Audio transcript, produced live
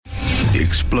the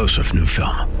explosive new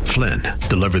film, Flynn,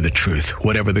 Deliver the Truth,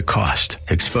 Whatever the Cost,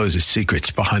 exposes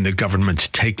secrets behind the government's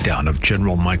takedown of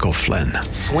General Michael Flynn.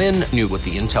 Flynn knew what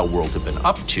the intel world had been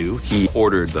up to. He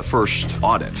ordered the first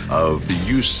audit of the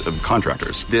use of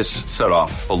contractors. This set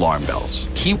off alarm bells.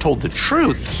 He told the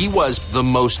truth. He was the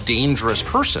most dangerous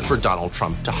person for Donald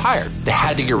Trump to hire. They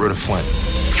had to get rid of Flynn.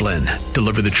 Flynn,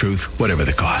 Deliver the Truth, Whatever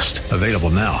the Cost. Available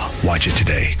now. Watch it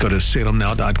today. Go to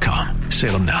salemnow.com.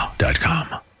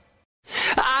 salemnow.com.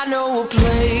 I know a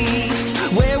place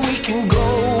where we can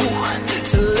go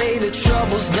to lay the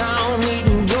troubles down,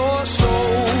 meeting your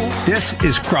soul. This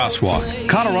is Crosswalk,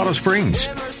 Colorado Springs.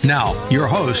 Now, your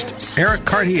host, Eric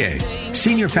Cartier,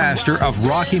 Senior Pastor of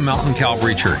Rocky Mountain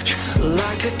Calvary Church.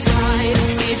 Like a tide,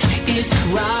 it is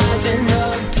rising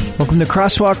up. Welcome to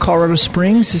Crosswalk, Colorado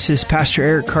Springs. This is Pastor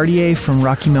Eric Cartier from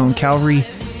Rocky Mountain Calvary.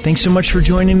 Thanks so much for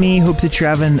joining me. Hope that you're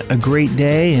having a great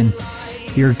day and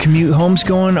your commute home's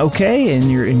going okay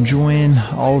and you're enjoying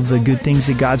all of the good things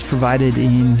that God's provided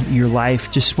in your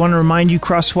life. Just want to remind you,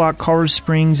 Crosswalk Colorado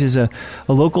Springs is a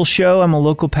local show. I'm a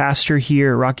local pastor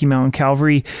here at Rocky Mountain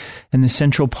Calvary in the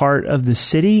central part of the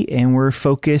city, and we're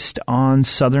focused on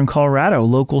Southern Colorado,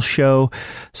 local show.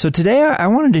 So today I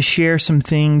wanted to share some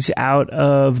things out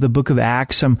of the book of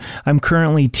Acts. I'm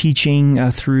currently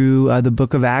teaching through the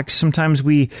book of Acts. Sometimes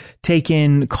we take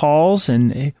in calls,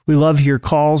 and we love your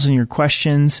calls and your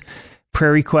questions,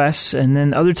 prayer requests, and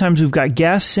then other times we've got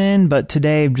guests in, but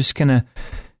today I'm just going to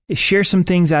share some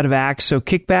things out of Acts. So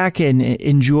kick back and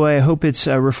enjoy. I hope it's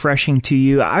refreshing to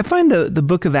you. I find the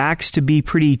book of Acts to be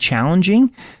pretty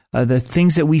challenging. The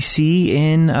things that we see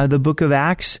in the book of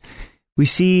Acts, we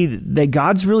see that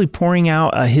God's really pouring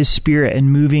out His Spirit and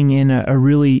moving in a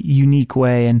really unique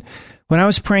way. And when I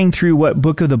was praying through what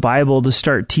book of the Bible to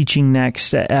start teaching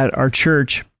next at our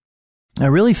church, I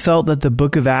really felt that the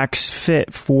book of Acts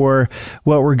fit for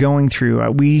what we're going through.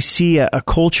 We see a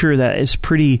culture that is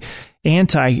pretty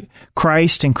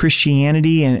anti-Christ and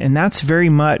Christianity, and that's very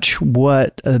much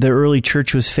what the early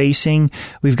church was facing.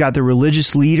 We've got the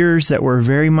religious leaders that were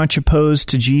very much opposed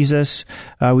to Jesus.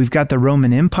 We've got the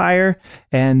Roman Empire,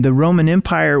 and the Roman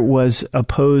Empire was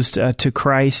opposed to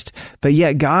Christ, but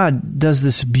yet God does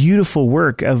this beautiful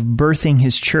work of birthing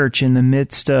His church in the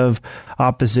midst of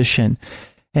opposition.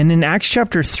 And in Acts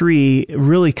chapter 3, it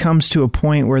really comes to a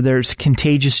point where there's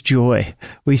contagious joy.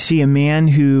 We see a man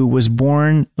who was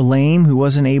born lame, who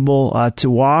wasn't able to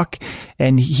walk,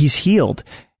 and he's healed.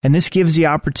 And this gives the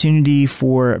opportunity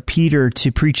for Peter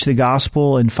to preach the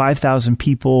gospel, and 5,000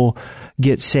 people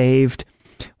get saved.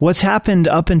 What's happened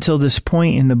up until this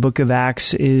point in the book of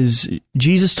Acts is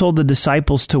Jesus told the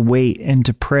disciples to wait and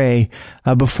to pray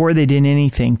before they did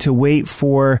anything, to wait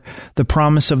for the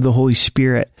promise of the Holy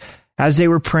Spirit. As they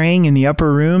were praying in the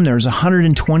upper room, there was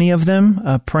 120 of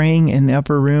them praying in the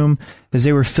upper room as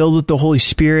they were filled with the Holy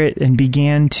Spirit and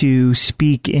began to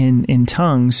speak in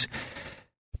tongues.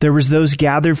 There was those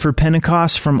gathered for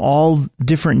Pentecost from all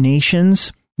different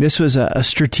nations. This was a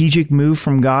strategic move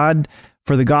from God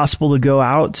for the gospel to go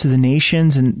out to the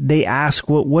nations. And they ask,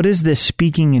 what is this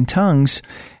speaking in tongues?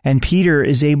 And Peter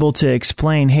is able to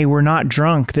explain, hey, we're not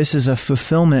drunk. This is a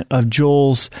fulfillment of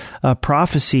Joel's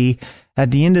prophecy. At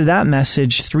the end of that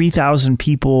message, 3,000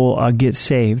 people get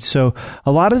saved. So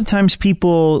a lot of the times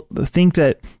people think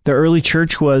that the early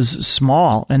church was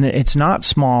small, and it's not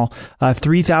small.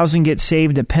 3,000 get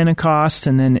saved at Pentecost,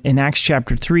 and then in Acts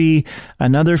chapter 3,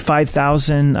 another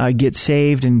 5,000 get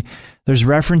saved, and there's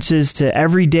references to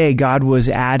every day God was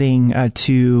adding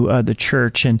to the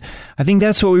church. And I think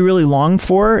that's what we really long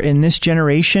for in this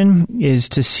generation, is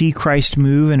to see Christ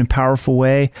move in a powerful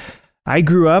way. I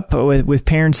grew up with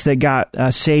parents that got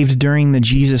saved during the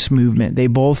Jesus movement. They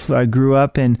both grew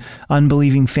up in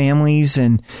unbelieving families,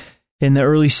 and in the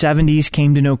early 70s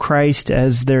came to know Christ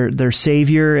as their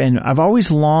Savior. And I've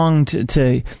always longed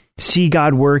to see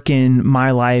God work in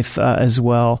my life as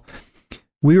well.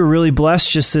 We were really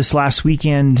blessed just this last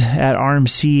weekend at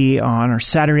RMC on our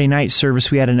Saturday night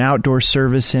service. We had an outdoor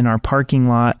service in our parking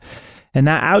lot. And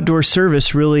that outdoor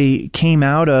service really came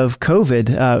out of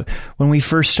COVID. When we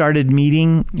first started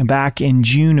meeting back in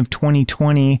June of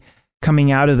 2020, coming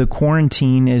out of the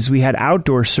quarantine, is we had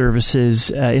outdoor services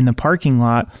in the parking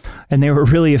lot, and they were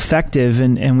really effective.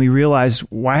 And we realized,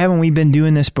 why haven't we been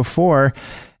doing this before?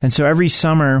 And so every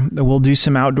summer, we'll do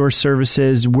some outdoor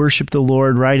services, worship the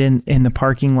Lord right in the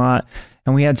parking lot.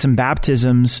 And we had some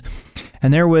baptisms,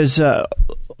 and there was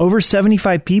over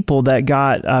 75 people that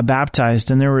got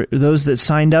baptized, and there were those that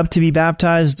signed up to be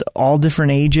baptized, all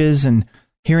different ages, and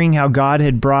hearing how God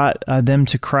had brought them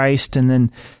to Christ. And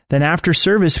then Then after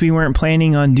service, we weren't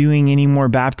planning on doing any more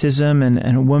baptism,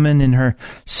 and a woman in her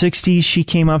 60s, she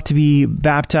came up to be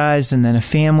baptized, and then a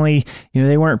family,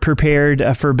 they weren't prepared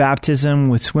for baptism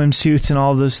with swimsuits and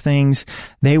all those things.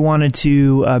 They wanted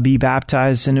to be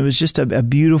baptized, and it was just a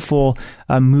beautiful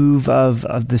move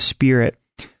of the Spirit.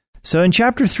 So in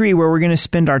chapter 3, where we're going to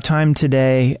spend our time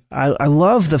today, I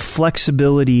love the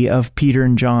flexibility of Peter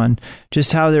and John,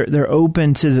 just how they're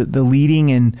open to the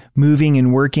leading and moving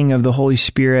and working of the Holy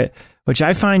Spirit, which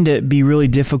I find to be really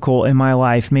difficult in my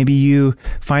life. Maybe you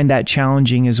find that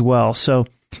challenging as well. So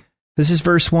this is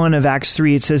verse 1 of Acts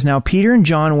 3. It says, "Now Peter and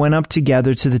John went up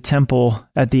together to the temple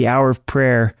at the hour of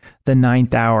prayer, the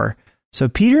 9th hour." So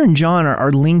Peter and John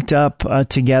are linked up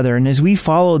together, and as we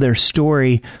follow their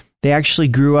story, they actually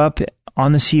grew up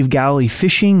on the Sea of Galilee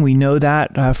fishing. We know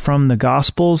that from the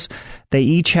Gospels. They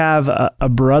each have a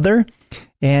brother,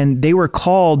 and they were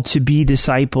called to be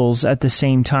disciples at the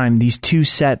same time, these two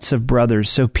sets of brothers.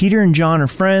 So Peter and John are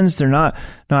friends. They're not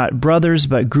brothers,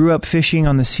 but grew up fishing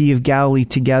on the Sea of Galilee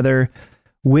together,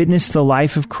 witnessed the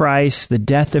life of Christ, the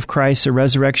death of Christ, the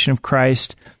resurrection of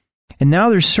Christ. And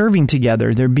now they're serving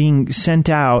together. They're being sent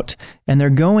out, and they're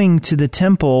going to the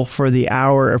temple for the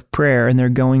hour of prayer, and they're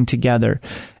going together.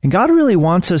 And God really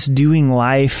wants us doing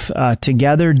life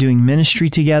together, doing ministry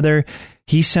together.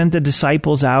 He sent the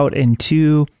disciples out in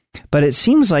two, but it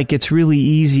seems like it's really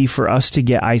easy for us to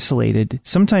get isolated.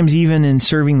 Sometimes even in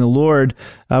serving the Lord,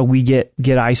 we get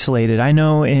isolated. I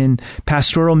know in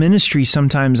pastoral ministry,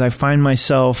 sometimes I find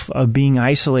myself being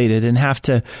isolated and have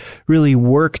to really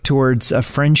work towards a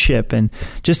friendship. And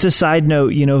just a side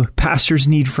note, pastors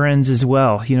need friends as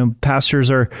well.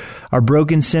 Pastors are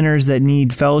broken sinners that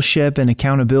need fellowship and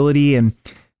accountability. And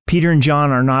Peter and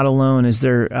John are not alone as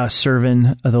they're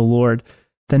serving the Lord.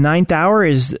 The 9th hour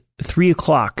is 3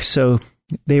 o'clock, so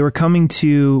they were coming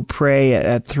to pray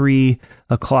at 3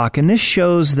 o'clock. And this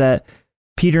shows that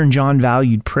Peter and John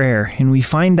valued prayer, and we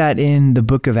find that in the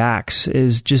book of Acts,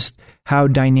 is just how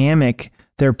dynamic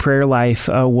their prayer life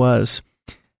was.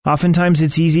 Oftentimes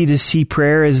it's easy to see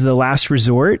prayer as the last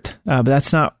resort, but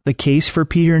that's not the case for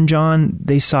Peter and John.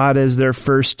 They saw it as their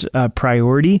first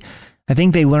priority. I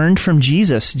think they learned from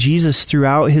Jesus. Jesus,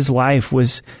 throughout his life,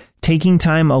 was taking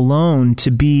time alone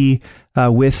to be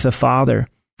with the Father.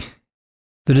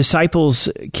 The disciples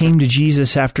came to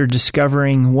Jesus after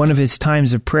discovering one of his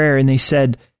times of prayer, and they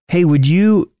said, "Hey, would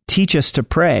you teach us to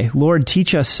pray? Lord,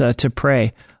 teach us to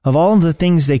pray." Of all of the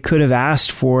things they could have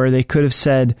asked for, they could have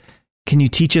said, "Can you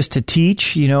teach us to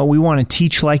teach? We want to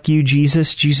teach like you,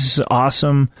 Jesus. Jesus is an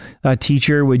awesome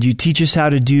teacher. Would you teach us how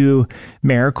to do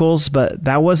miracles?" But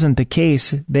that wasn't the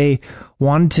case. They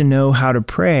wanted to know how to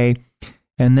pray.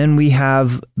 And then we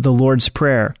have the Lord's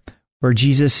Prayer, where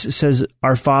Jesus says,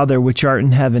 "Our Father, which art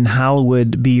in heaven,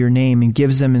 hallowed be your name," and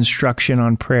gives them instruction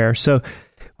on prayer. So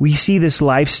we see this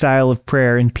lifestyle of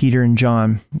prayer in Peter and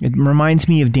John. It reminds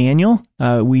me of Daniel.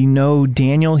 We know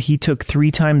Daniel, he took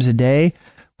 3 times a day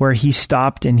where he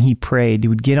stopped and he prayed. He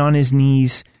would get on his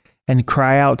knees and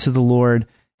cry out to the Lord.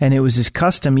 And it was his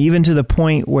custom, even to the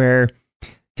point where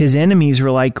his enemies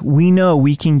were like, "We know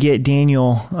we can get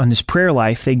Daniel on his prayer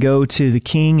life." They go to the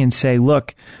king and say,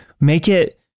 "Look, make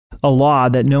it a law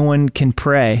that no one can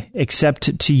pray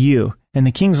except to you." And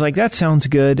the king's like, "That sounds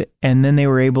good." And then they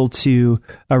were able to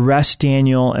arrest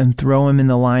Daniel and throw him in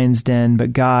the lion's den,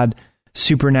 but God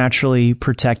supernaturally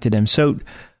protected him. So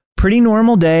pretty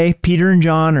normal day. Peter and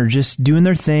John are just doing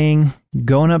their thing,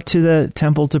 going up to the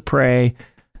temple to pray,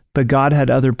 but God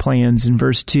had other plans. In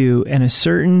verse 2, "And a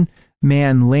certain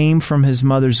man lame from his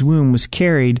mother's womb was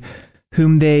carried,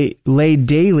 whom they laid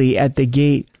daily at the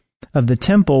gate of the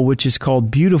temple, which is called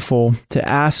Beautiful, to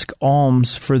ask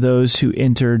alms for those who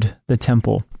entered the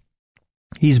temple."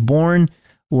 He's born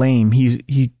lame.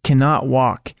 He cannot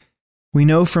walk. We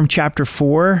know from chapter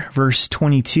 4, verse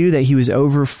 22, that he was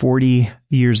over 40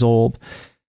 years old.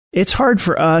 It's hard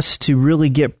for us to really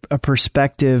get a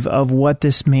perspective of what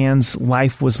this man's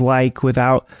life was like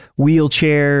without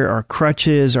wheelchair or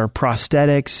crutches or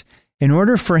prosthetics. In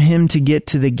order for him to get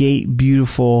to the gate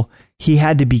Beautiful, he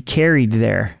had to be carried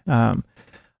there. I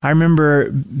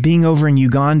remember being over in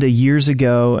Uganda years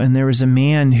ago, and there was a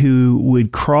man who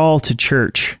would crawl to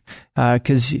church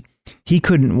because he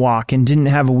couldn't walk and didn't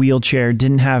have a wheelchair,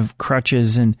 didn't have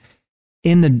crutches, and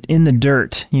in the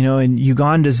dirt, and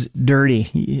Uganda's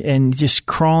dirty, and just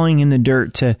crawling in the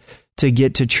dirt to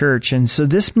get to church. And so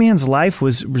this man's life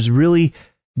was really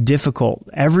difficult.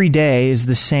 Every day is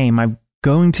the same. I'm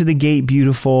going to the gate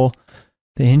Beautiful,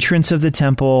 the entrance of the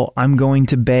temple. I'm going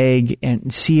to beg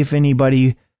and see if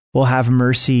anybody will have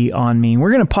mercy on me.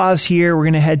 We're going to pause here. We're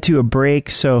going to head to a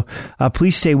break. So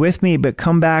please stay with me, but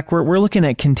come back. We're looking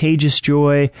at contagious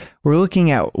joy. We're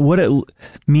looking at what it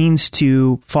means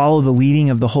to follow the leading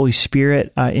of the Holy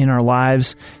Spirit in our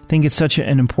lives. I think it's such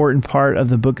an important part of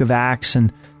the book of Acts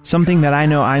and something that I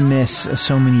know I miss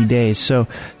so many days. So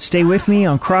stay with me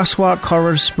on Crosswalk,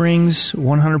 Colorado Springs,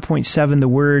 100.7 The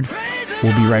Word.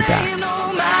 We'll be right back.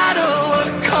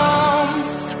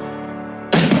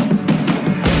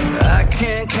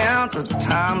 The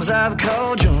times I've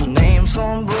called your name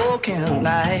some broken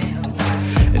night,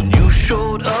 and you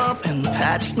showed up and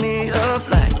patched me up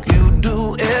like you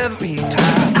do every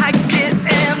time. I get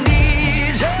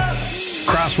amnesia.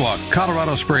 Crosswalk,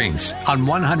 Colorado Springs on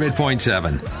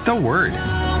 100.7 The Word.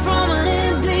 From an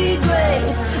empty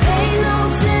grave, ain't no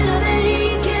sinner that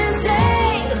he can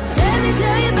save. Let me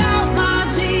tell you about my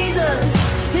Jesus.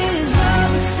 His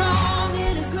love is strong,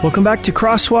 it is great. Welcome back to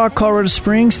Crosswalk, Colorado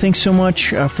Springs. Thanks so much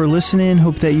for listening.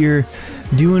 Hope that you're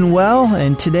doing well.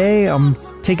 And today I'm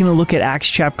taking a look at Acts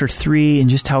chapter 3 and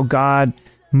just how God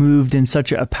moved in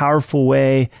such a powerful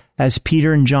way as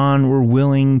Peter and John were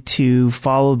willing to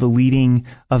follow the leading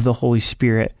of the Holy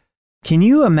Spirit. Can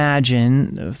you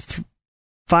imagine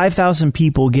 5,000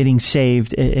 people getting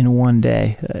saved in one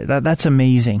day? That's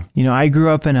amazing. You know, I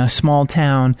grew up in a small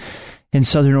town in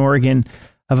Southern Oregon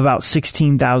of about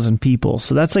 16,000 people.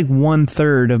 So that's like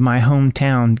 1/3 of my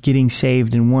hometown getting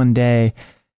saved in one day.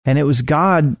 And it was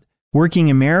God working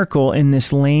a miracle in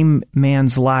this lame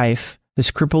man's life,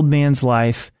 this crippled man's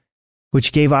life,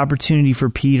 which gave opportunity for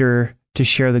Peter to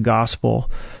share the gospel.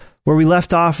 Where we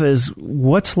left off is,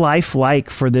 what's life like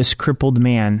for this crippled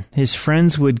man? His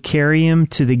friends would carry him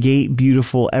to the gate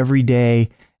beautiful every day,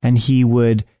 and he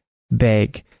would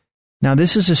beg. Now,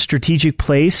 this is a strategic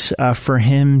place for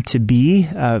him to be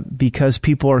because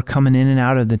people are coming in and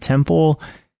out of the temple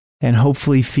and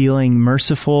hopefully feeling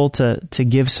merciful to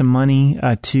give some money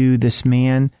to this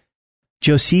man.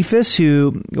 Josephus,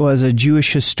 who was a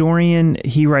Jewish historian,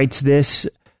 he writes this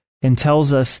and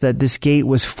tells us that this gate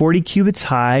was 40 cubits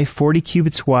high, 40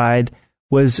 cubits wide,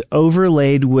 was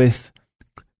overlaid with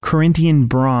Corinthian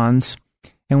bronze,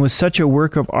 and was such a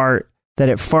work of art that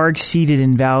it far exceeded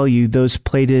in value those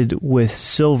plated with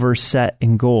silver set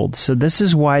in gold. So this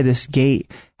is why this gate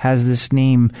has this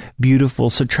name, Beautiful.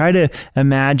 So try to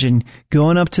imagine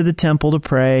going up to the temple to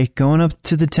pray, going up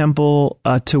to the temple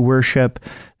to worship,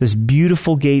 this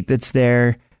beautiful gate that's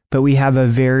there, but we have a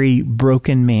very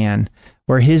broken man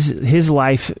where his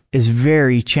life is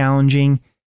very challenging.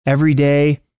 Every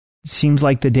day seems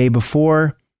like the day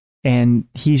before, and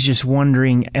he's just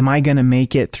wondering, am I going to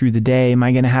make it through the day? Am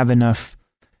I going to have enough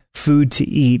food to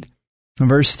eat?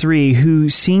 Verse 3, who,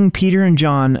 seeing Peter and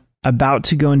John about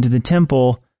to go into the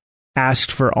temple,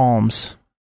 asked for alms.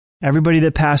 Everybody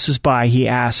that passes by, he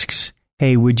asks,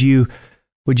 hey, would you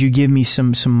give me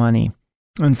some money?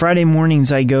 On Friday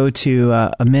mornings, I go to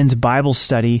a men's Bible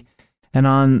study, and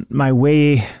on my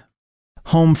way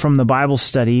home from the Bible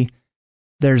study,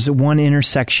 there's one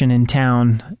intersection in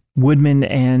town, Woodman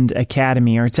and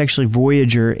Academy, or it's actually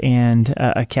Voyager and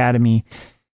Academy.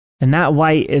 And that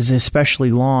light is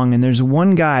especially long, and there's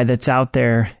one guy that's out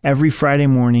there every Friday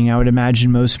morning. I would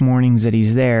imagine most mornings that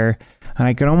he's there, and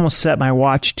I could almost set my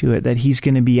watch to it that he's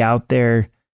going to be out there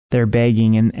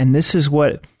begging. And this is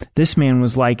what this man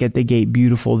was like at the gate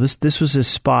Beautiful. This was his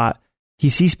spot. He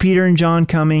sees Peter and John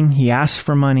coming. He asks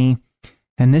for money,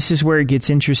 and this is where it gets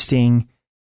interesting.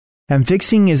 And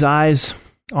fixing his eyes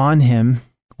on him,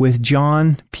 with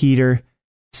John, Peter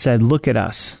said, look at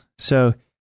us. So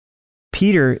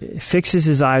Peter fixes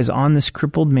his eyes on this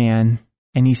crippled man,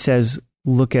 and he says,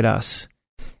 look at us.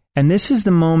 And this is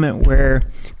the moment where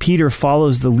Peter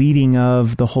follows the leading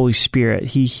of the Holy Spirit.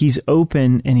 He's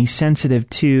open and he's sensitive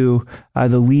to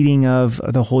the leading of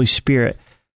the Holy Spirit.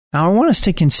 Now, I want us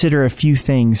to consider a few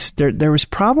things. There was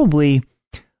probably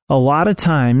a lot of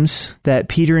times that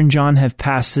Peter and John have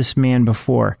passed this man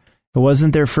before. It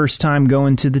wasn't their first time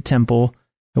going to the temple.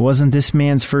 It wasn't this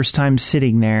man's first time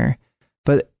sitting there.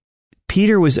 But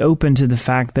Peter was open to the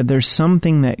fact that there's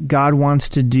something that God wants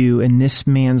to do in this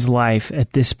man's life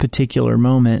at this particular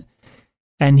moment.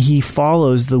 And he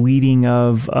follows the leading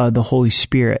of the Holy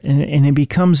Spirit. And it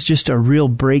becomes just a real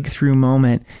breakthrough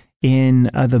moment in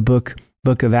the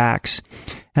book of Acts.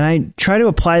 And I try to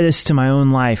apply this to my own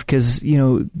life because, you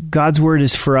know, God's word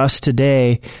is for us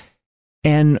today.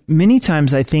 And many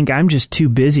times I think I'm just too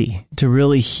busy to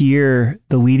really hear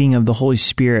the leading of the Holy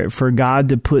Spirit for God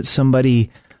to put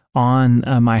somebody on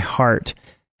my heart.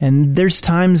 And there's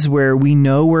times where we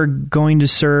know we're going to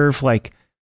serve, like,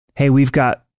 hey, we've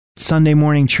got Sunday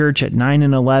morning church at 9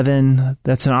 and 11.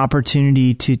 That's an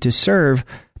opportunity to serve.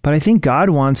 But I think God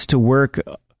wants to work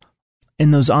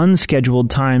in those unscheduled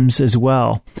times as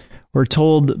well. We're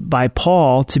told by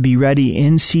Paul to be ready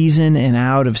in season and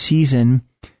out of season,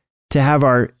 to have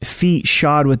our feet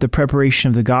shod with the preparation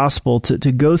of the gospel,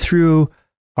 to go through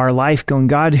our life going,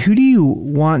 God, who do you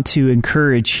want to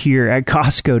encourage here at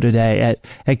Costco today,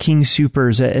 at King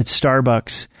Soopers, at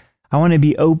Starbucks? I want to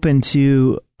be open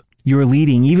to your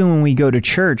leading. Even when we go to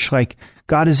church, like,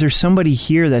 God, is there somebody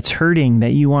here that's hurting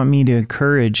that you want me to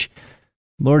encourage?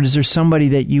 Lord, is there somebody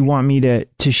that you want me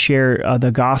to share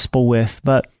the gospel with?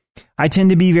 But I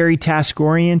tend to be very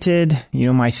task-oriented.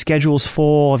 My schedule's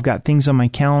full. I've got things on my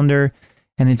calendar,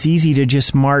 and it's easy to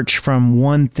just march from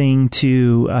one thing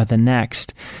to the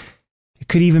next. It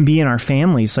could even be in our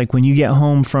families. Like when you get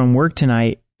home from work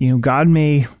tonight, God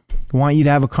may want you to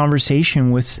have a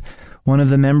conversation with one of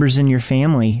the members in your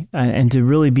family and to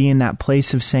really be in that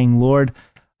place of saying, Lord,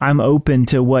 I'm open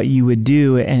to what you would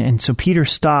do. And so Peter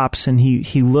stops and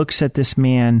he looks at this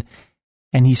man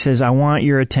and he says, I want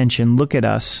your attention. Look at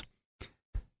us.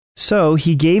 So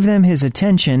he gave them his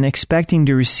attention, expecting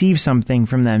to receive something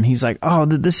from them. He's like, oh,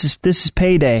 this is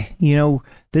payday.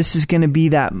 This is going to be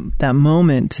that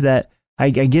moment that I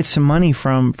get some money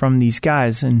from these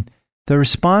guys. And the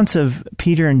response of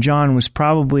Peter and John was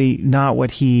probably not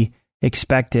what he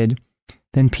expected.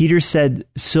 Then Peter said,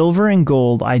 silver and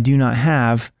gold I do not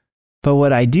have, but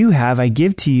what I do have I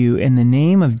give to you. In the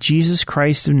name of Jesus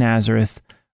Christ of Nazareth,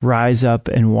 rise up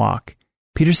and walk.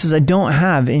 Peter says, I don't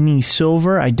have any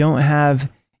silver, I don't have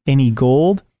any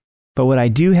gold, but what I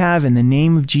do have, in the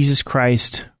name of Jesus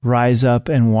Christ, rise up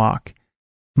and walk.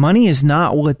 Money is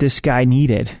not what this guy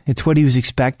needed. It's what he was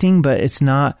expecting, but it's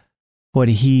not what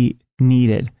he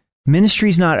needed.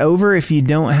 Ministry's not over if you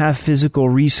don't have physical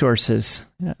resources.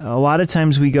 A lot of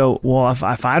times we go, well,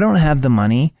 if I don't have the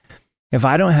money, if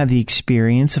I don't have the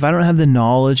experience, if I don't have the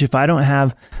knowledge, if I don't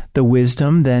have the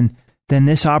wisdom, then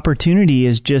this opportunity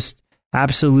is just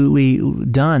absolutely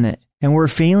done. And we're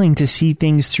failing to see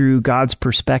things through God's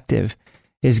perspective.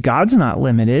 God's not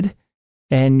limited,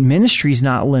 and ministry's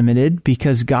not limited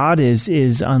because God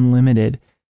is unlimited.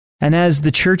 And as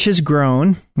the church has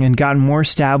grown and gotten more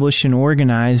established and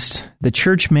organized, the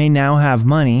church may now have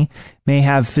money, may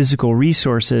have physical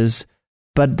resources,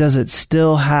 but does it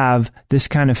still have this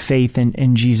kind of faith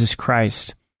in Jesus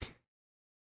Christ?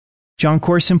 John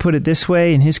Corson put it this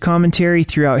way in his commentary: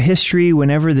 throughout history,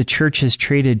 whenever the church has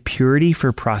traded purity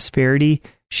for prosperity,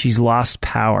 she's lost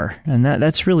power. And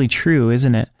that's really true,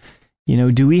 isn't it?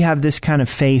 Do we have this kind of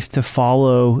faith to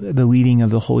follow the leading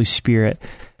of the Holy Spirit?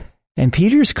 And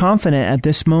Peter's confident at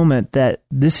this moment that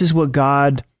this is what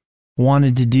God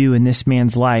wanted to do in this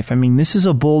man's life. I mean, this is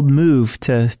a bold move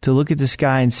to look at this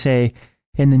guy and say,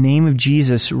 in the name of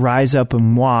Jesus, rise up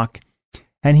and walk.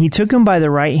 And he took him by the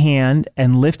right hand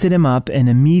and lifted him up, and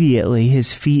immediately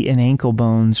his feet and ankle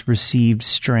bones received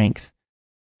strength.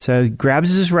 So he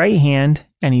grabs his right hand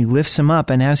and he lifts him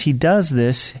up. And as he does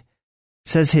this, it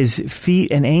says his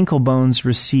feet and ankle bones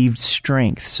received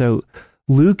strength. So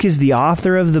Luke is the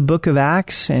author of the book of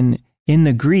Acts, and in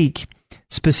the Greek,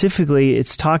 specifically,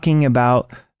 it's talking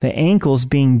about the ankles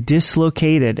being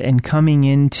dislocated and coming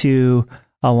into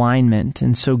alignment.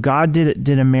 And so God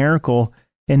did a miracle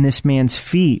in this man's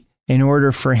feet in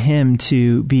order for him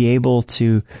to be able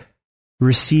to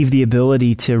receive the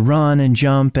ability to run and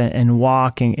jump and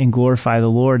walk and glorify the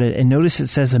Lord. And notice it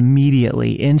says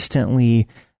immediately, instantly,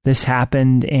 this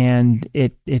happened and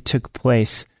it took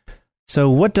place. So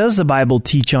what does the Bible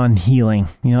teach on healing?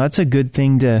 That's a good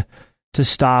thing to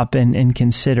stop and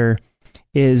consider,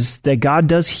 is that God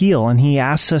does heal, and he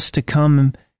asks us to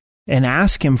come and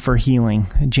ask him for healing.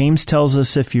 James tells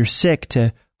us if you're sick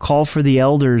to call for the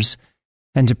elders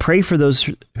and to pray for those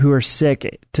who are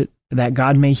sick that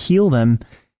God may heal them.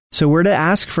 So we're to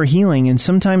ask for healing, and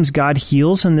sometimes God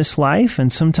heals in this life,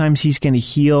 and sometimes he's going to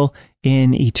heal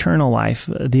in eternal life.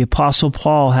 The Apostle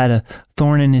Paul had a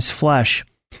thorn in his flesh,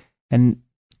 and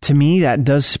to me that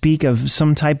does speak of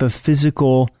some type of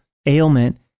physical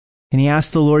ailment, and he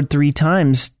asked the Lord 3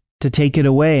 times to take it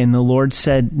away. And the Lord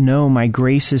said, no, my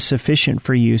grace is sufficient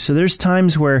for you. So there's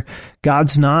times where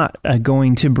God's not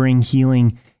going to bring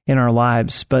healing in our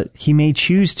lives, but he may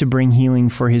choose to bring healing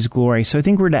for his glory. So I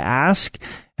think we're to ask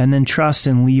and then trust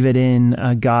and leave it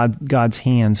in God's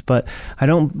hands. But I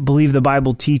don't believe the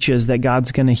Bible teaches that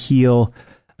God's going to heal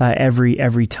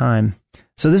every time.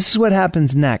 So this is what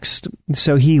happens next.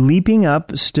 So he, leaping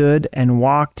up, stood and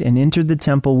walked and entered the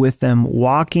temple with them,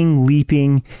 walking,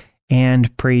 leaping,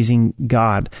 and praising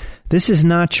God. This is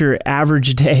not your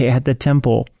average day at the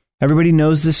temple. Everybody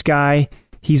knows this guy.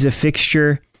 He's a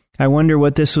fixture. I wonder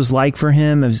what this was like for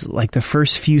him. It was like the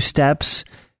first few steps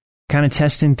kind of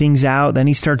testing things out. Then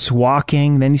he starts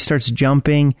walking, then he starts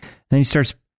jumping, then he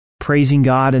starts praising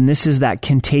God. And this is that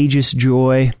contagious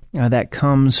joy that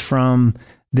comes from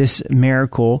this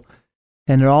miracle.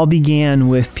 And it all began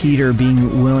with Peter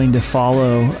being willing to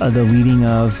follow the leading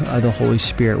of the Holy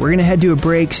Spirit. We're going to head to a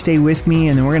break. Stay with me,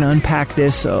 and then we're going to unpack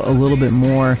this a little bit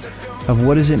more of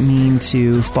what does it mean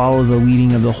to follow the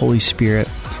leading of the Holy Spirit.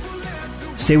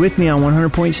 Stay with me on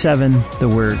 100.7 The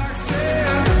Word.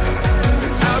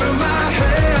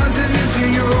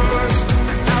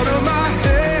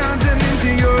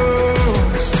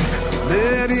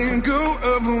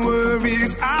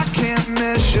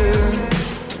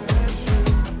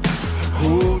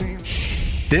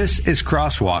 This is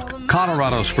Crosswalk,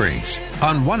 Colorado Springs,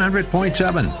 on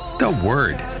 100.7 The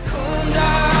Word.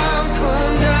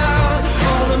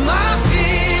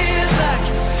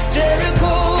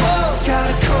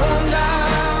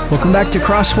 Welcome back to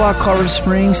Crosswalk, Colorado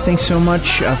Springs. Thanks so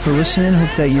much for listening.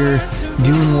 Hope that you're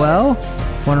doing well.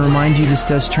 I want to remind you this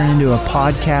does turn into a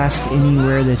podcast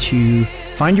anywhere that you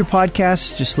find your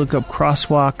podcasts. Just look up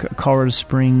Crosswalk, Colorado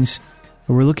Springs.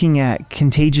 We're looking at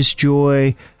Contagious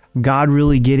Joy, God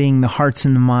really getting the hearts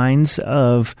and the minds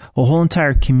of a whole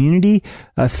entire community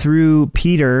through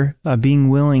Peter being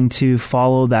willing to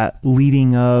follow that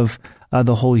leading of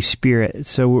the Holy Spirit.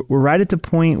 So we're right at the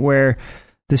point where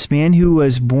this man who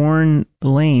was born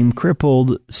lame,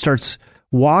 crippled, starts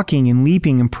walking and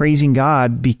leaping and praising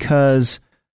God because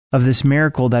of this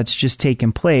miracle that's just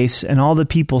taken place. And all the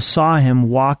people saw him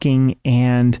walking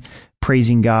and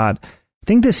praising God. I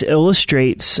think this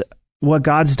illustrates what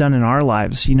God's done in our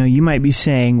lives. You know, you might be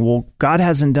saying, well, God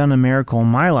hasn't done a miracle in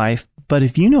my life, but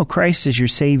if you know Christ as your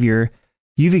Savior,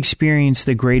 you've experienced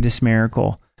the greatest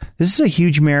miracle. This is a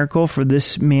huge miracle for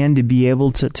this man to be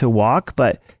able to walk,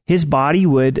 but his body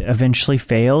would eventually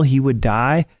fail. He would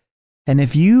die. And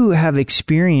if you have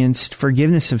experienced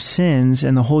forgiveness of sins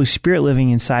and the Holy Spirit living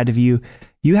inside of you,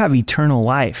 you have eternal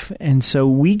life. And so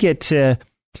we get to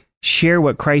share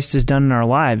what Christ has done in our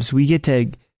lives. We get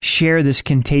to share this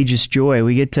contagious joy.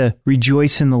 We get to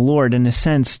rejoice in the Lord, in a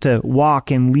sense, to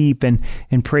walk and leap and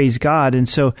praise God. And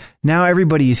so now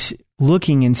everybody's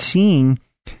looking and seeing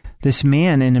this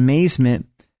man in amazement.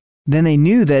 Then they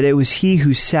knew that it was he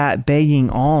who sat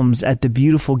begging alms at the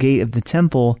beautiful gate of the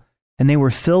temple, and they were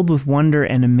filled with wonder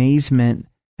and amazement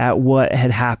at what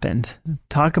had happened.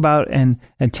 Talk about an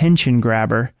attention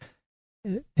grabber.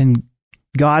 And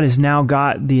God has now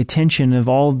got the attention of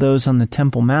all of those on the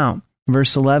Temple Mount.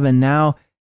 Verse 11, now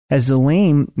as the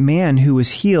lame man who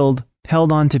was healed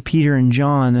held on to Peter and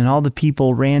John, and all the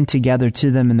people ran together to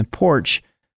them in the porch,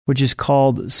 which is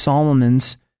called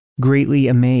Solomon's, greatly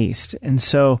amazed. And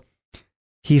so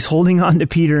he's holding on to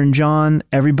Peter and John.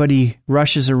 Everybody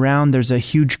rushes around. There's a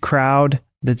huge crowd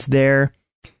that's there.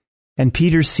 And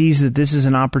Peter sees that this is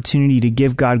an opportunity to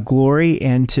give God glory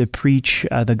and to preach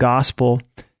the gospel.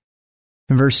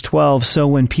 In verse 12, so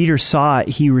when Peter saw it,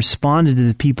 he responded to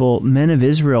the people, men of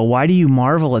Israel, why do you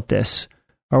marvel at this?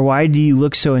 Or why do you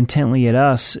look so intently at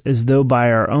us, as though by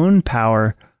our own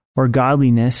power or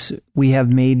godliness we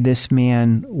have made this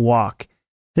man walk?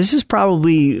 This is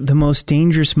probably the most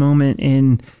dangerous moment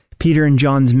in Peter and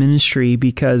John's ministry,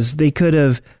 because they could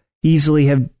have easily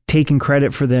have taken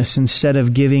credit for this instead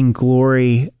of giving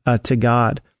glory to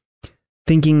God,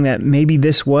 thinking that maybe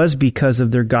this was because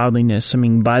of their godliness. I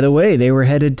mean, by the way, they were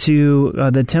headed to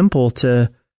the temple to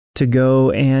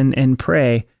go and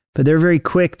pray, but they're very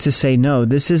quick to say, no,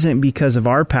 this isn't because of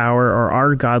our power or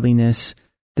our godliness.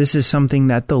 This is something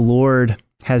that the Lord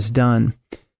has done.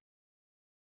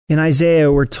 In Isaiah,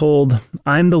 we're told,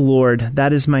 I'm the Lord,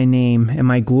 that is my name, and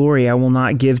my glory I will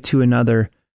not give to another,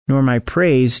 nor my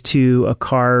praise to a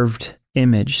carved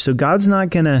image. So God's not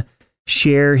going to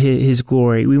share his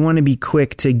glory. We want to be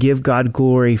quick to give God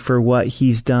glory for what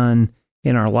he's done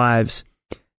in our lives.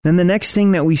 Then the next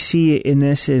thing that we see in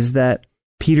this is that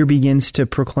Peter begins to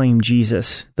proclaim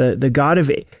Jesus, the God of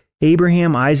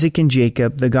Abraham, Isaac, and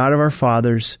Jacob, the God of our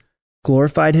fathers,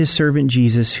 glorified his servant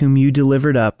Jesus, whom you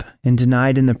delivered up and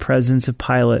denied in the presence of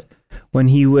Pilate when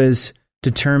he was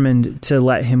determined to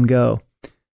let him go.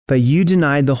 But you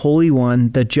denied the Holy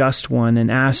One, the Just One, and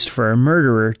asked for a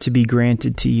murderer to be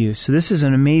granted to you. So this is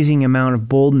an amazing amount of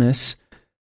boldness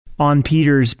on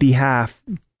Peter's behalf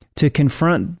to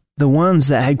confront the ones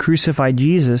that had crucified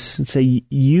Jesus and say,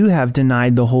 you have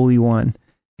denied the Holy One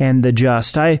and the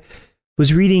Just. I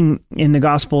was reading in the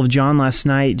Gospel of John last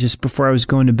night, just before I was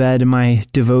going to bed in my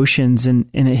devotions, and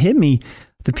it hit me.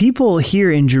 The people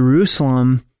here in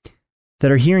Jerusalem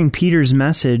that are hearing Peter's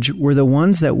message were the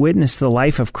ones that witnessed the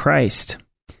life of Christ,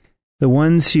 the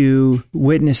ones who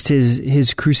witnessed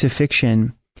his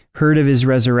crucifixion. heard of his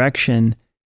resurrection,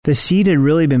 the seed had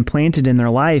really been planted in their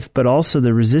life, but also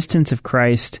the resistance of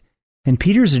Christ. And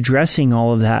Peter's addressing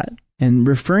all of that and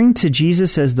referring to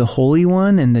Jesus as the Holy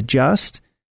One and the just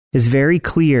is very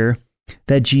clear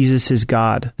that Jesus is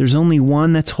God. There's only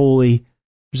one that's holy.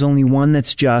 There's only one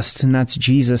that's just, and that's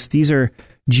Jesus. These are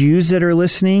Jews that are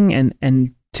listening,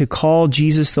 and to call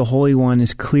Jesus the Holy One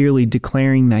is clearly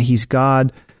declaring that he's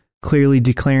God, clearly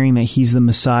declaring that he's the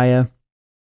Messiah.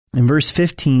 In verse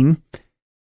 15,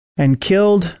 and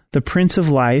killed the Prince of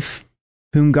Life,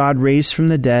 whom God raised from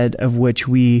the dead, of which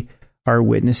we are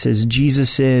witnesses.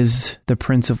 Jesus is the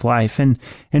Prince of Life.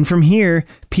 And from here,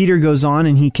 Peter goes on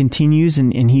and he continues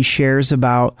and he shares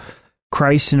about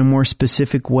Christ in a more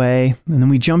specific way. And then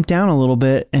we jump down a little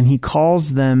bit and he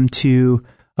calls them to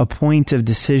a point of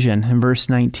decision. In verse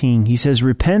 19, he says,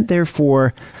 repent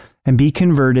therefore and be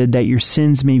converted, that your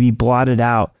sins may be blotted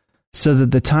out, so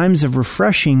that the times of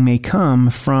refreshing may come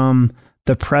from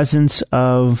the presence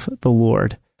of the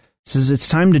Lord. It says it's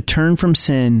time to turn from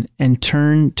sin and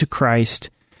turn to Christ.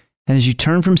 And as you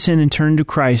turn from sin and turn to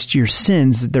Christ, your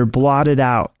sins, they're blotted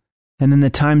out. And then the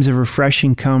times of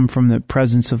refreshing come from the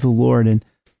presence of the Lord. And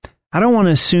I don't want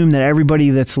to assume that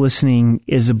everybody that's listening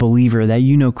is a believer, that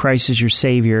you know Christ is your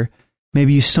Savior.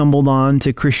 Maybe you stumbled on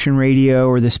to Christian radio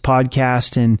or this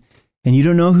podcast and you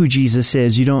don't know who Jesus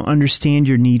is. You don't understand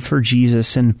your need for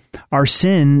Jesus. And our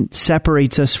sin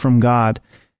separates us from God.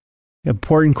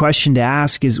 Important question to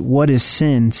ask is, what is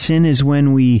sin? Sin is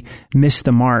when we miss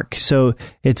the mark. So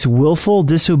it's willful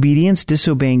disobedience,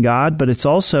 disobeying God, but it's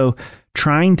also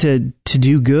trying to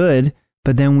do good,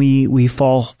 but then we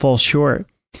fall short.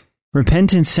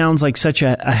 Repentance sounds like such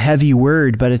a heavy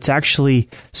word, but it's actually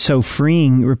so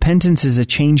freeing. Repentance is a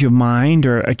change of mind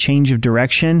or a change of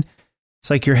direction. It's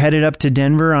like you're headed up to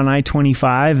Denver on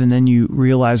I-25, and then you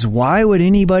realize, why would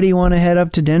anybody want to head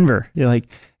up to Denver? You're like,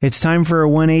 it's time for a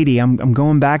 180. I'm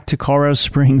going back to Colorado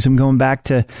Springs. I'm going back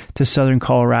to southern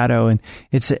Colorado. And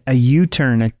it's a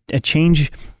U-turn, a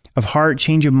change of heart,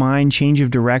 change of mind, change of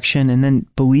direction, and then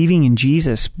believing in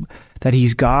Jesus, that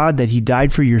he's God, that he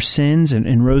died for your sins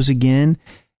and rose again,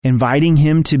 inviting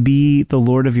him to be the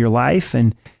Lord of your life.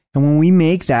 And when we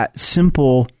make that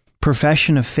simple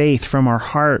profession of faith from our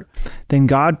heart, then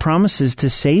God promises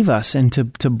to save us and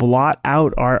to blot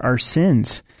out our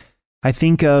sins. I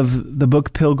think of the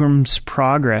book Pilgrim's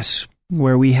Progress,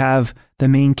 where we have the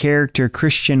main character,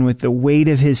 Christian, with the weight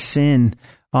of his sin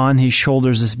on his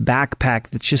shoulders, this backpack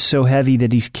that's just so heavy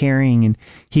that he's carrying. And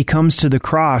he comes to the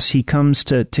cross, he comes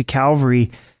to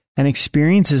Calvary and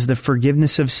experiences the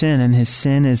forgiveness of sin, and his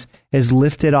sin is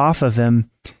lifted off of him.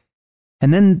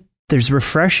 And then there's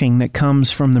refreshing that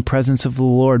comes from the presence of the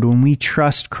Lord. When we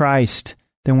trust Christ,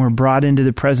 then we're brought into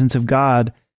the presence of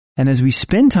God. And as we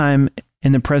spend time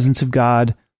in the presence of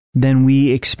God, then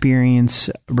we experience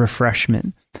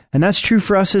refreshment. And that's true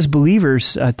for us as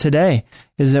believers today,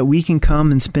 is that we can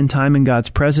come and spend time in God's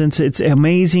presence. It's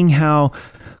amazing how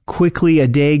quickly a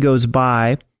day goes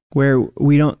by where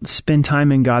we don't spend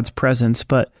time in God's presence,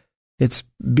 but it's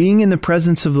being in the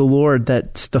presence of the Lord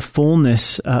that's the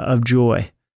fullness of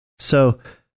joy. So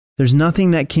there's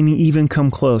nothing that can even come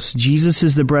close. Jesus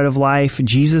is the bread of life.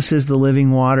 Jesus is the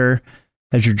living water.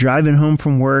 As you're driving home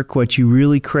from work, what you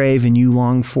really crave and you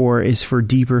long for is for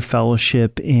deeper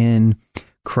fellowship in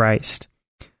Christ.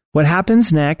 What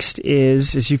happens next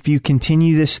is if you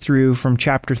continue this through from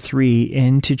chapter 3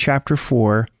 into chapter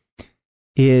 4,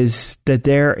 is that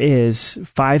there is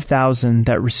 5,000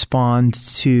 that respond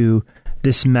to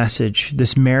this message,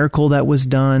 this miracle that was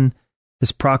done,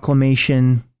 this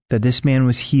proclamation that this man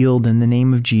was healed in the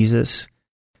name of Jesus.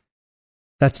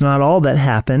 That's not all that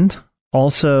happened.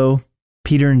 Also,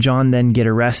 Peter and John then get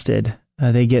arrested.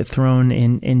 They get thrown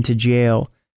into jail,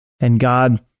 and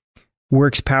God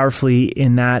works powerfully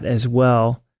in that as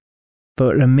well.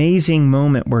 But an amazing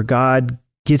moment where God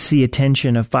gets the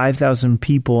attention of 5,000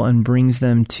 people and brings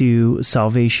them to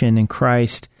salvation in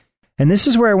Christ. And this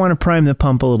is where I want to prime the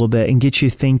pump a little bit and get you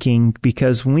thinking,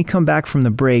 because when we come back from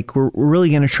the break, we're really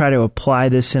going to try to apply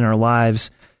this in our lives.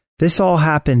 This all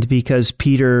happened because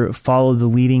Peter followed the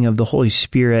leading of the Holy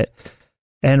Spirit.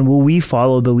 And will we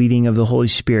follow the leading of the Holy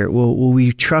Spirit? Will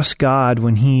we trust God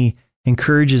when he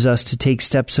encourages us to take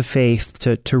steps of faith,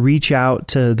 to reach out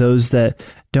to those that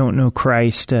don't know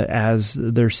Christ as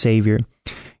their Savior?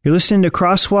 You're listening to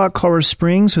Crosswalk Colorado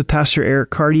Springs with Pastor Eric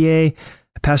Cartier,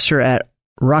 a pastor at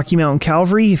Rocky Mountain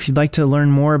Calvary. If you'd like to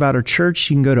learn more about our church,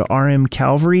 you can go to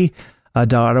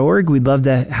rmcalvary.org. We'd love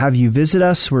to have you visit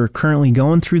us. We're currently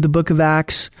going through the book of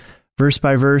Acts, verse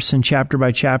by verse and chapter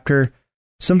by chapter.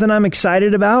 Something I'm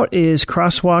excited about is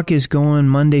Crosswalk is going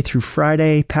Monday through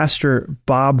Friday. Pastor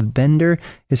Bob Bender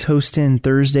is hosting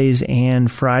Thursdays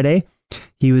and Friday.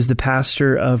 He was the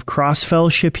pastor of Cross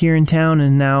Fellowship here in town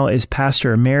and now is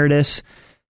pastor emeritus.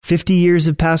 50 years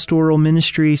of pastoral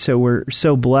ministry, so we're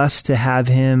so blessed to have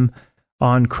him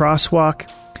on Crosswalk.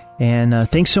 And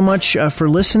thanks so much for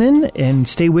listening, and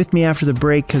stay with me after the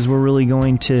break because we're really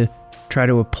going to try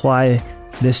to apply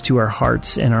this to our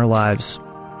hearts and our lives.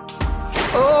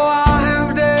 Oh, I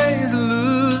have days to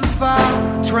lose the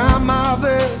fight, try my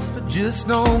best, but just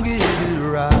don't get it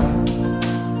right.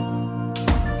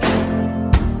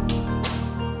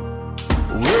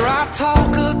 Where I talk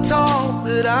a talk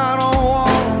that I don't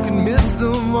walk and miss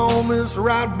the moments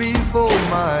right before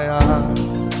my eyes.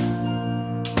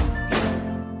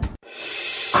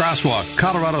 Crosswalk,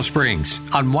 Colorado Springs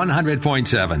on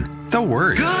 100.7. The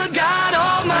Word. Good God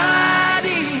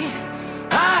Almighty,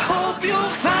 I hope you'll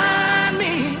find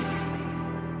me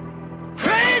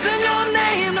praising your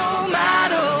name no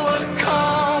matter what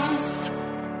comes.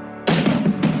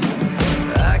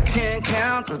 I can't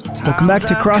count the times. Welcome back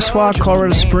to Crosswalk,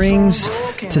 Colorado Springs.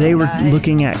 Today we're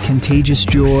looking at Contagious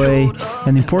Joy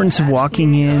and the importance of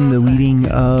walking in the leading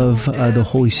of the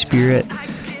Holy Spirit.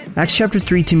 Acts chapter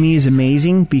 3 to me is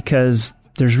amazing because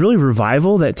there's really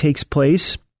revival that takes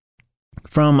place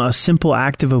from a simple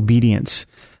act of obedience.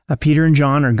 Peter and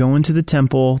John are going to the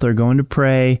temple. They're going to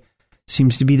pray.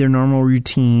 Seems to be their normal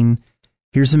routine.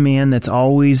 Here's a man that's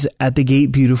always at the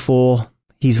gate beautiful.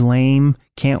 He's lame,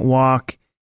 can't walk,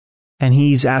 and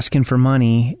he's asking for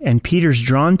money. And Peter's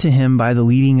drawn to him by the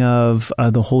leading of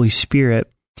the Holy Spirit.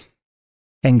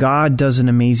 And God does an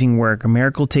amazing work. A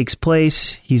miracle takes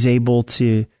place. He's able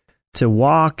to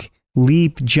walk,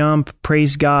 leap, jump,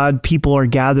 praise God. People are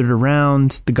gathered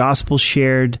around. The gospel's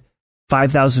shared.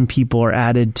 5,000 people are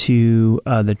added to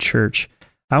the church.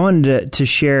 I wanted to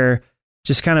share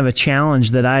just kind of a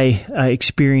challenge that I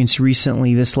experienced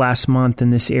recently this last month in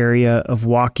this area of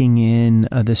walking in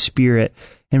the Spirit.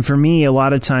 And for me, a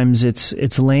lot of times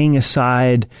it's laying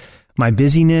aside my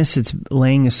busyness, it's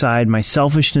laying aside my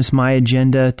selfishness, my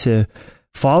agenda to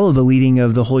follow the leading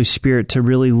of the Holy Spirit to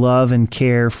really love and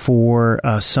care for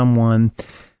someone.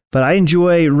 But I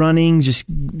enjoy running, just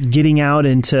getting out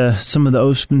into some of the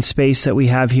open space that we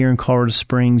have here in Colorado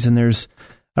Springs. And there's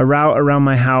a route around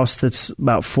my house that's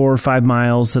about 4 or 5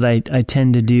 miles that I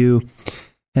tend to do.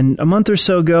 And a month or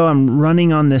so ago, I'm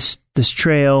running on this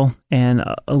trail, and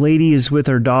a lady is with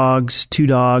her dogs, 2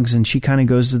 dogs, and she kind of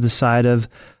goes to the side of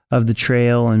the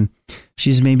trail, and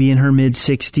she's maybe in her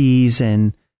mid-60s,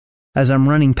 and as I'm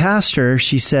running past her,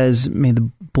 she says, "May the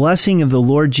blessing of the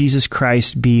Lord Jesus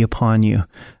Christ be upon you."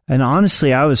 And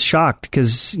honestly, I was shocked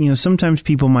because, sometimes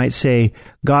people might say,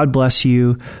 "God bless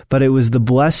you," but it was the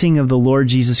blessing of the Lord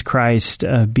Jesus Christ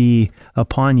be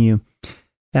upon you.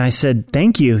 And I said,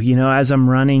 "Thank you," as I'm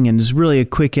running, and it was really a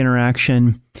quick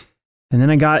interaction. And then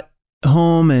I got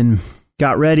home and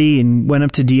got ready and went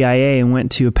up to DIA and went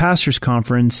to a pastor's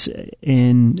conference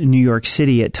in New York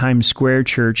City at Times Square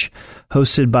Church,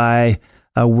 hosted by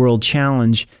World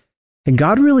Challenge. And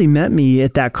God really met me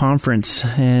at that conference.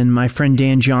 And my friend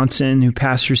Dan Johnson, who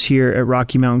pastors here at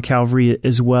Rocky Mountain Calvary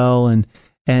as well,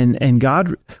 and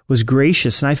God was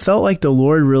gracious. And I felt like the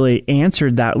Lord really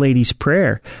answered that lady's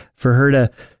prayer for her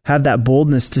to have that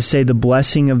boldness to say, "The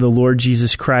blessing of the Lord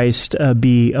Jesus Christ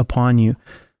be upon you."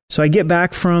 So I get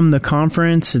back from the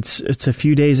conference. It's a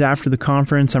few days after the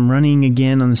conference. I'm running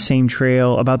again on the same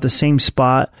trail, about the same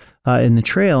spot in the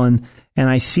trail, and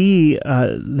I see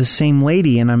the same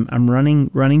lady, and I'm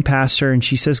running past her, and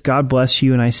she says, "God bless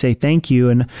you," and I say, "Thank you."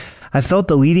 And I felt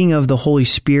the leading of the Holy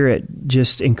Spirit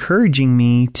just encouraging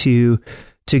me to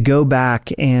go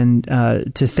back and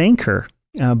to thank her.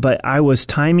 But I was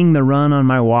timing the run on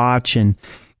my watch and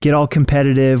get all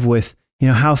competitive with,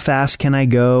 how fast can I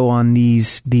go on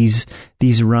these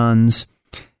runs?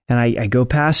 And I go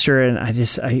past her, and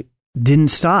I didn't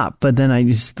stop. But then I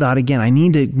just thought again, I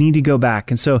need to go back.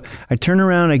 And so I turn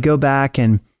around, I go back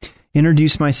and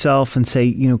introduce myself and say,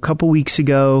 a couple weeks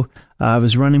ago, I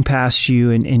was running past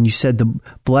you, and you said, "The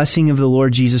blessing of the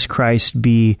Lord Jesus Christ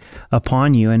be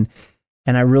upon you." And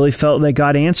I really felt that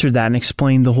God answered that and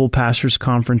explained the whole pastor's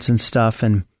conference and stuff,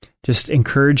 and just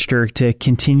encouraged her to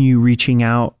continue reaching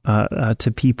out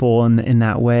to people in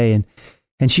that way.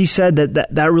 And she said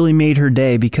that really made her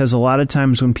day, because a lot of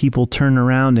times when people turn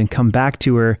around and come back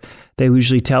to her, they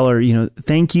usually tell her,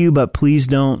 "Thank you, but please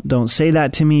don't say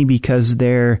that to me," because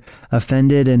they're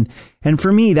offended. And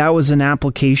for me, that was an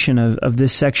application of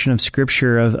this section of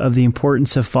Scripture of the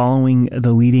importance of following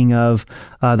the leading of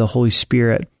the Holy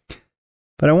Spirit.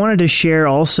 But I wanted to share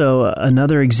also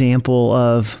another example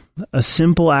of a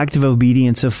simple act of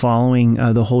obedience of following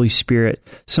the Holy Spirit.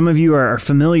 Some of you are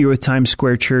familiar with Times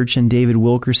Square Church and David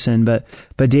Wilkerson, but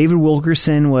David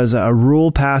Wilkerson was a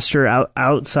rural pastor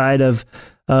outside of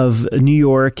New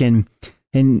York, and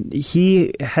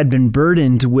he had been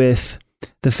burdened with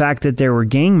the fact that there were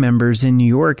gang members in New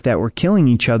York that were killing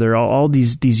each other, all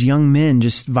these young men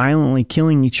just violently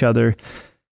killing each other.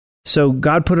 So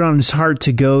God put it on his heart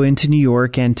to go into New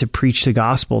York and to preach the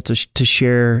gospel, to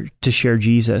share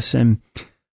Jesus. And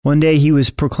one day he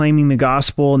was proclaiming the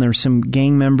gospel, and there were some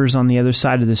gang members on the other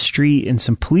side of the street, and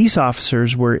some police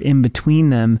officers were in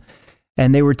between them,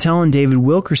 and they were telling David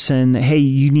Wilkerson that, hey,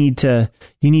 you need to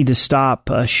stop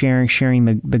sharing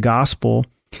the gospel.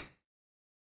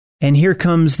 And here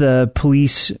comes the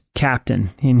police captain,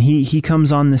 and he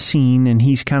comes on the scene, and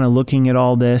he's kind of looking at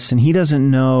all this, and he doesn't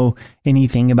know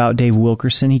anything about Dave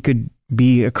Wilkerson. He could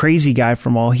be a crazy guy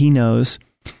from all he knows.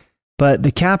 But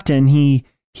the captain, he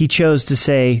chose to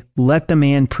say, let the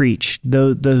man preach.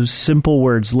 Those simple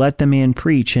words, let the man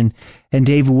preach. And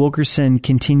Dave Wilkerson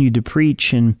continued to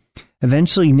preach, and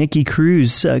eventually Nicky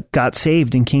Cruz got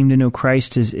saved and came to know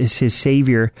Christ as his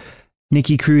Savior.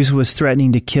 Nicky Cruz was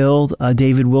threatening to kill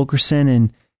David Wilkerson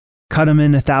and cut him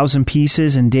in 1,000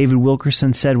 pieces. And David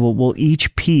Wilkerson said, well,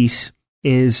 each piece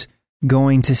is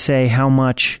going to say how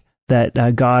much that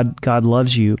God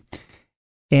loves you.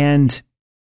 And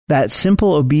that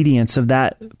simple obedience of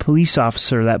that police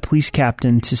officer, that police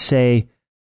captain, to say,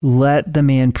 let the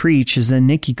man preach, as then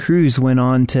Nicky Cruz went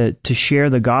on to share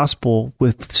the gospel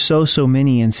with so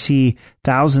many and see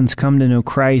thousands come to know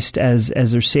Christ as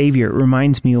their Savior. It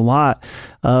reminds me a lot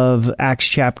of Acts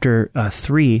chapter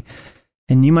 3.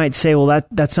 And you might say, well,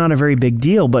 that's not a very big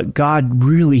deal, but God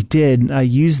really did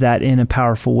use that in a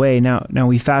powerful way. Now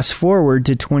we fast forward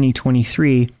to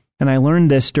 2023, and I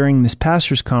learned this during this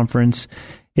pastor's conference,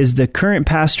 is the current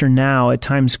pastor now at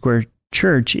Times Square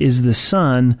Church is the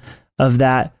son of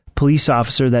that police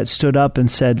officer that stood up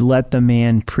and said, let the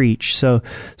man preach. So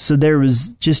there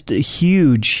was just a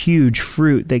huge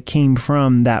fruit that came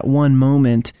from that one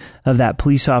moment of that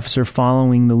police officer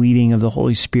following the leading of the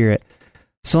Holy Spirit.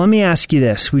 So let me ask you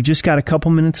this. We just got a couple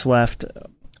minutes left.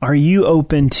 Are you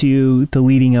open to the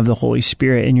leading of the Holy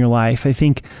Spirit in your life? I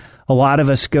think a lot of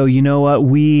us go, you know what,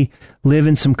 we live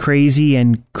in some crazy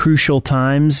and crucial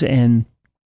times, and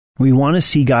we want to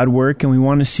see God work and we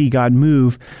want to see God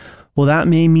move. Well, that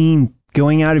may mean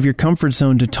going out of your comfort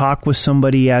zone to talk with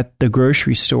somebody at the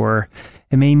grocery store.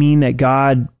 It may mean that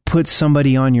God puts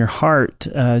somebody on your heart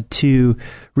to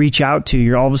reach out to.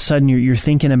 You're all of a sudden you're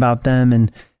thinking about them,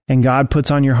 and God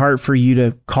puts on your heart for you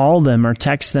to call them or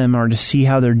text them or to see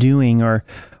how they're doing, or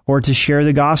to share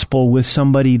the gospel with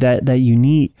somebody that you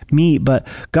meet. But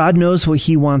God knows what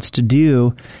He wants to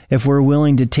do if we're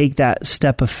willing to take that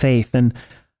step of faith. And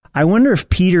I wonder if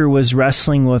Peter was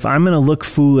wrestling with, I'm going to look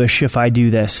foolish if I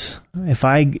do this. If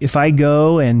I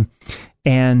go and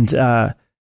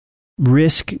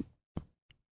risk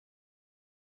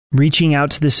reaching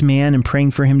out to this man and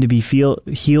praying for him to be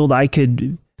healed, I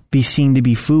could be seen to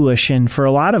be foolish. And for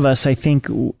a lot of us, I think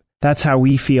that's how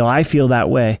we feel. I feel that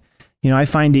way. I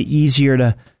find it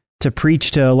easier to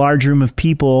preach to a large room of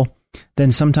people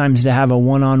than sometimes to have a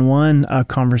one-on-one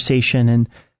conversation. And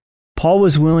Paul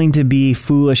was willing to be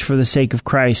foolish for the sake of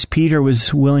Christ. Peter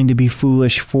was willing to be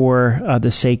foolish for the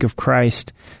sake of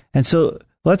Christ. And so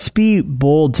let's be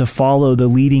bold to follow the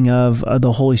leading of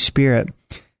the Holy Spirit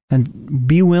and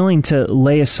be willing to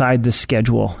lay aside the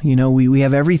schedule. We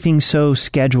have everything so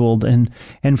scheduled, and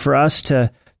for us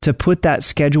to put that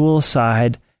schedule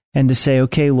aside and to say,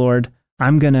 okay, Lord,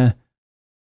 I'm going to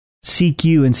seek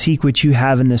you and seek what you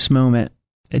have in this moment.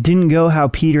 It didn't go how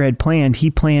Peter had planned. He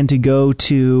planned to go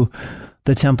to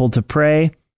the temple to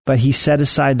pray, but he set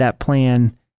aside that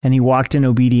plan and he walked in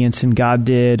obedience, and God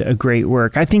did a great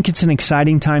work. I think it's an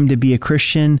exciting time to be a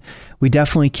Christian. We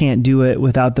definitely can't do it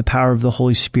without the power of the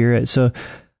Holy Spirit. So let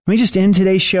me just end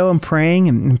today's show and praying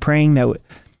that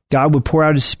God would pour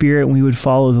out His Spirit and we would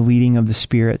follow the leading of the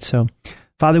Spirit. So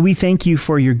Father, we thank you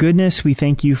for your goodness. We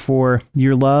thank you for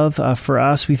your love for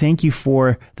us. We thank you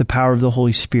for the power of the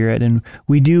Holy Spirit. And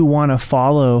we do want to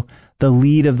follow the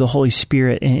lead of the Holy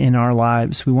Spirit in our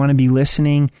lives. We want to be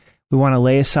listening. We want to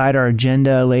lay aside our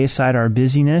agenda, lay aside our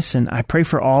busyness. And I pray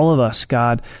for all of us,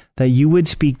 God, that you would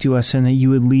speak to us and that you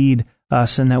would lead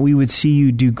us and that we would see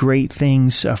you do great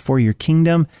things for your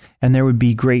kingdom, and there would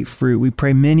be great fruit. We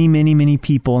pray many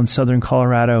people in Southern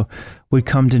Colorado would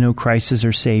come to know Christ as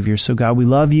their Savior. So God, we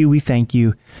love you. We thank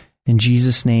you. In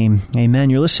Jesus' name, amen.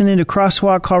 You're listening to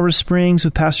Crosswalk Colorado Springs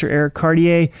with Pastor Eric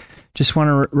Cartier. Just want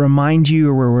to remind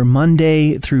you we're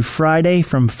Monday through Friday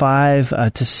from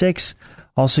 5 to 6.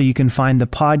 Also, you can find the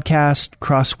podcast,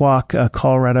 Crosswalk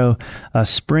Colorado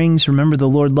Springs. Remember, the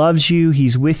Lord loves you.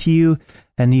 He's with you,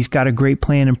 and He's got a great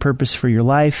plan and purpose for your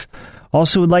life.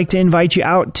 Also, would like to invite you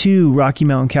out to Rocky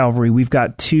Mountain Calvary. We've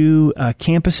got 2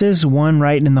 campuses, one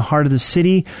right in the heart of the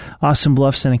city, Austin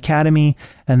Bluffson Academy,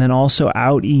 and then also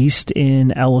out east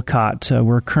in Ellicott.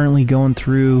 We're currently going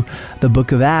through the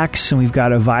book of Acts, and we've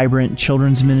got a vibrant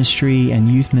children's ministry and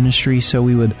youth ministry, so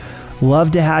we would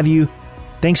love to have you.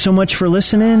 Thanks so much for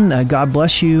listening. God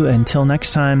bless you. Until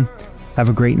next time, have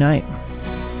a great night.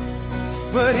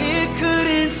 But it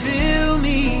couldn't fill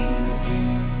me.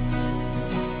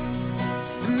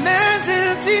 Man's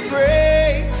empty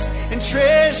praise and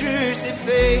treasures that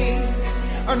fade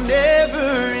are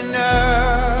never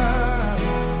enough.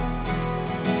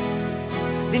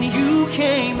 Then you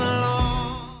came along.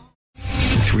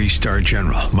 3-star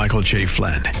General Michael J.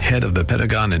 Flynn, head of the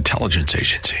Pentagon Intelligence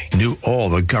Agency, knew all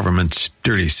the government's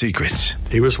dirty secrets.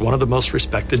 He was one of the most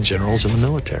respected generals in the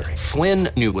military. Flynn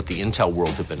knew what the intel world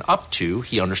had been up to.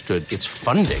 He understood its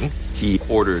funding. He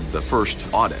ordered the first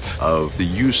audit of the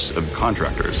use of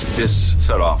contractors. This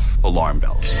set off alarm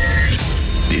bells.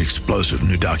 The explosive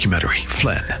new documentary,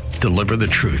 Flynn, Deliver the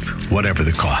Truth, Whatever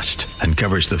the Cost,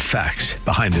 uncovers the facts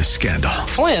behind this scandal.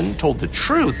 Flynn told the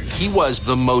truth. He was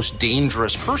the most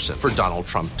dangerous person for Donald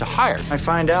Trump to hire. I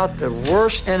find out the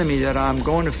worst enemy that I'm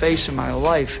going to face in my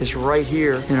life is right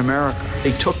here in America.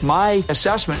 They took my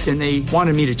assessment and they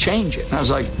wanted me to change it. And I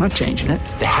was like, I'm not changing it.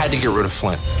 They had to get rid of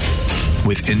Flynn.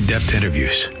 With in-depth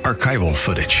interviews, archival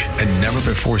footage, and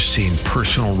never-before-seen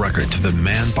personal records of the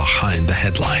man behind the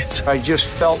headlines. I just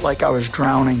felt like I was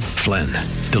drowning. Flynn,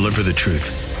 Deliver the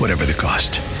Truth, Whatever the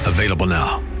Cost. Available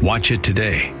now. Watch it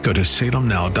today. Go to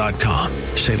salemnow.com.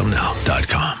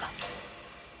 salemnow.com.